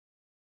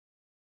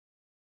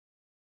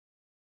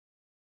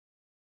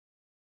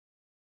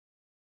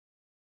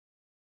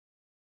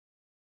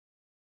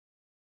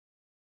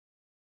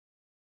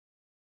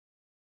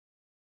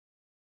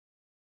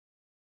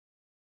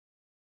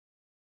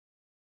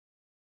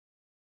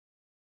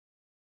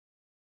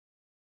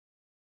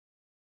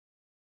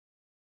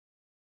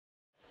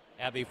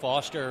Abby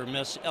Foster,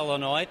 Miss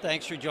Illinois,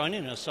 thanks for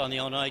joining us on the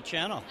Illinois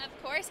Channel.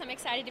 Of course, I'm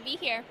excited to be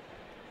here.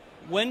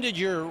 When did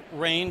your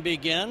reign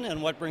begin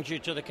and what brings you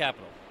to the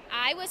Capitol?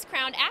 I was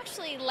crowned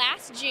actually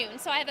last June,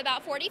 so I have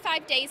about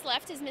 45 days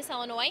left as Miss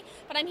Illinois,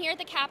 but I'm here at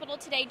the Capitol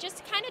today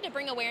just kind of to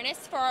bring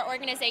awareness for our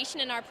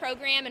organization and our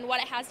program and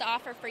what it has to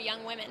offer for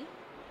young women.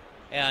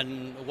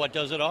 And what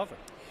does it offer?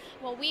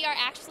 Well, we are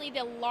actually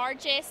the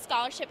largest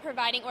scholarship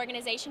providing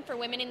organization for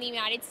women in the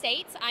United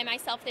States. I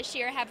myself this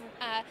year have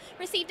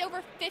received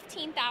over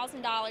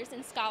 $15,000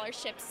 in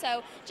scholarships.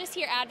 So just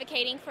here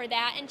advocating for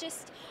that, and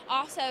just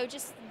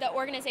the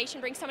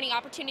organization brings so many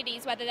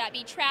opportunities, whether that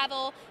be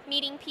travel,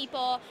 meeting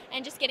people,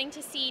 and just getting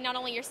to see not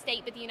only your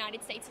state but the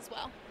United States as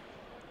well.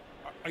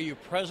 Are you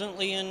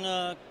presently in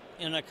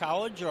a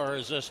college, or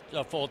is this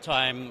a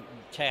full-time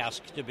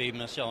task to be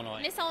Miss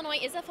Illinois? Miss Illinois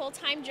is a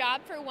full-time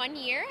job for 1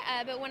 year,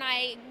 but when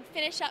I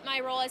finish up my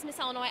role as Miss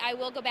Illinois, I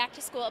will go back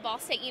to school at Ball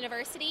State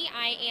University.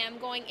 I am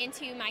going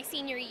into my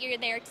senior year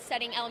there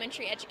studying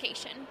elementary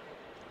education.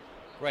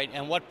 Right,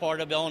 and what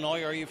part of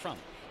Illinois are you from?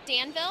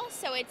 Danville,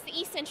 so it's the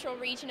east central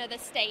region of the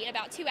state,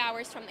 about 2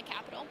 hours from the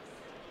Capitol.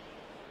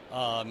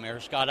 Mayor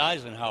Scott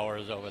Eisenhower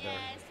is over there.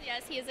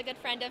 Yes, he is a good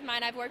friend of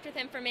mine. I've worked with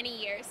him for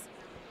many years.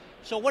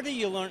 So what do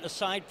you learn,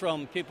 aside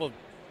from people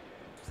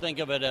think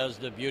of it as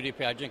the beauty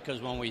pageant,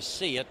 because when we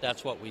see it,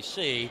 that's what we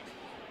see.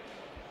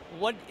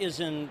 What is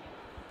in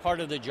part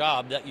of the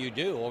job that you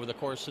do over the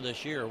course of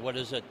this year? What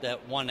is it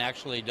that one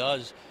actually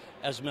does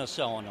as Miss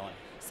Illinois?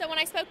 So when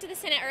I spoke to the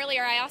Senate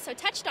earlier, I also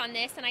touched on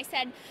this, and I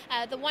said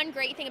the one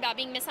great thing about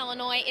being Miss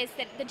Illinois is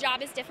that the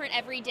job is different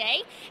every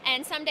day.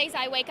 And some days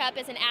I wake up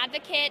as an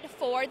advocate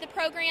for the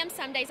program.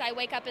 Some days I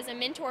wake up as a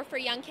mentor for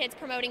young kids,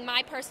 promoting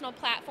my personal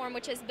platform,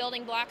 which is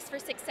Building Blocks for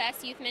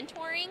Success Youth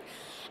Mentoring.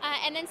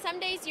 And then some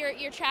days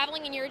you're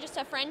traveling and you're just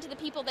a friend to the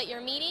people that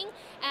you're meeting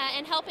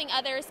and helping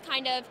others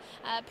kind of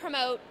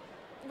promote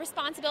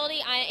responsibility.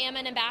 I am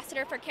an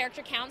ambassador for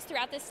Character Counts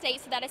throughout the state,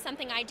 so that is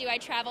something I do. I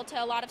travel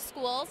to a lot of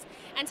schools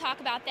and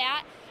talk about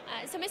that.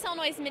 So Miss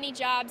Illinois has many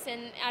jobs,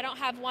 and I don't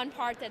have one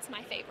part that's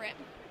my favorite.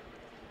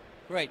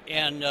 Right,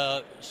 and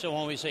so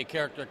when we say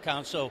Character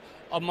Counts, so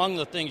among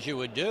the things you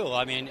would do,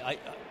 I mean,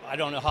 I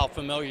don't know how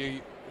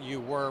familiar you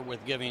were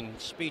with giving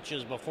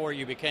speeches before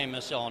you became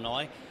Miss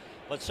Illinois,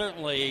 but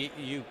certainly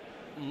you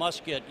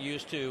must get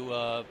used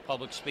to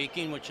public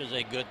speaking, which is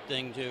a good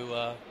thing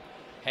to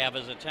have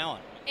as a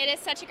talent. It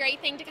is such a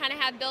great thing to kind of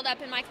have built up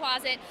in my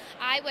closet.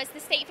 I was the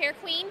State Fair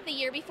Queen the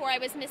year before I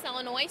was Miss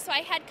Illinois, so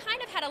I had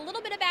kind of had a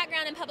little bit of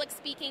background in public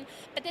speaking,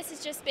 but this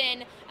has just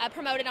been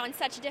promoted on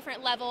such a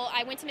different level.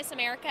 I went to Miss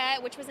America,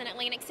 which was in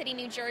Atlantic City,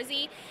 New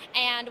Jersey,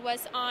 and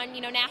was on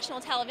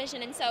national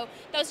television, and so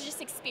those are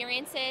just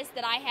experiences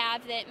that I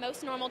have that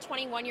most normal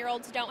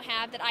 21-year-olds don't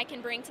have, that I can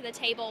bring to the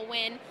table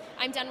when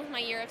I'm done with my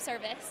year of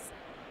service.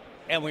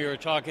 And we were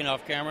talking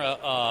off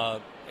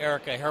camera,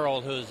 Erica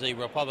Harold, who's the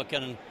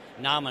Republican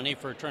nominee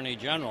for Attorney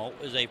General,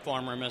 is a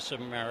former Miss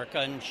America,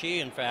 and she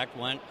in fact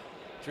went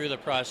through the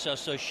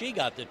process, so she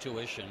got the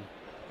tuition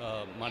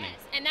money. Yes,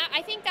 and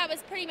I think that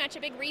was pretty much a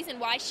big reason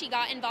why she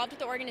got involved with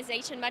the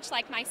organization, much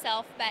like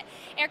myself. But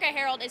Erica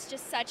Harold is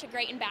just such a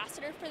great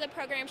ambassador for the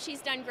program.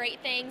 She's done great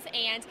things,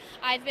 and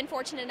I've been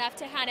fortunate enough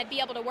to kind of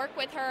be able to work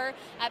with her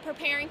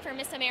preparing for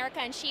Miss America,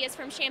 and she is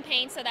from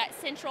Champaign, so that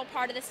central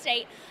part of the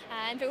state,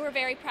 and we're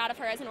very proud of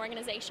her as an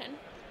organization.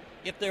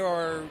 If there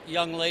are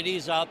young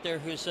ladies out there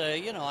who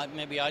say,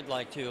 maybe I'd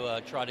like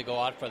to try to go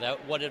out for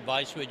that, what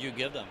advice would you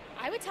give them?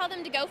 I would tell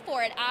them to go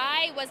for it.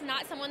 I was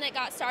not someone that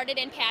got started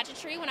in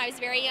pageantry when I was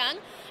very young.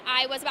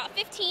 I was about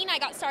 15. I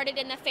got started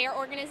in the fair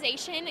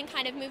organization and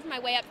kind of moved my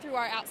way up through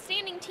our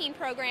outstanding teen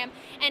program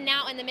and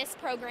now in the Miss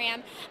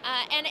program.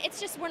 And it's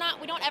just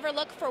we don't ever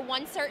look for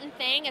one certain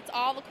thing. It's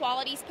all the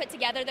qualities put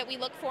together that we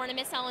look for in a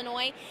Miss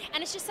Illinois.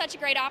 And it's just such a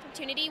great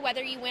opportunity,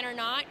 whether you win or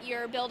not.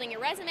 You're building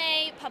your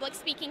resume, public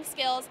speaking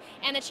skills,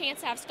 and the chance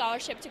to have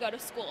scholarship to go to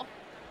school.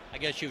 I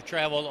guess you've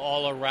traveled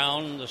all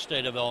around the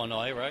state of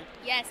Illinois, right?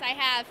 Yes, I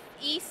have.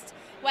 East,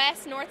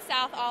 west, north,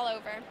 south, all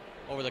over.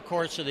 Over the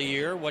course of the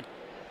year, what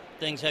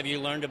things have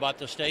you learned about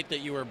the state that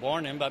you were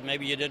born in, but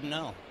maybe you didn't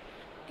know?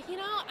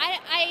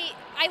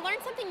 I learn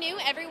something new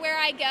everywhere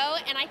I go,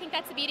 and I think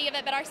that's the beauty of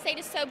it, but our state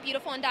is so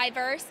beautiful and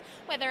diverse,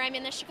 whether I'm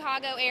in the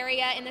Chicago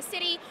area in the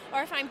city,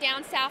 or if I'm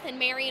down south in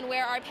Marion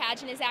where our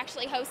pageant is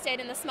actually hosted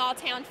in the small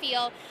town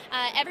feel.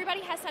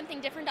 Everybody has something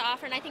different to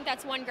offer, and I think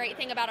that's one great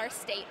thing about our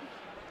state.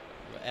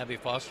 Abby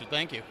Foster,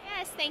 thank you.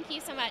 Yes, thank you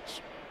so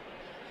much.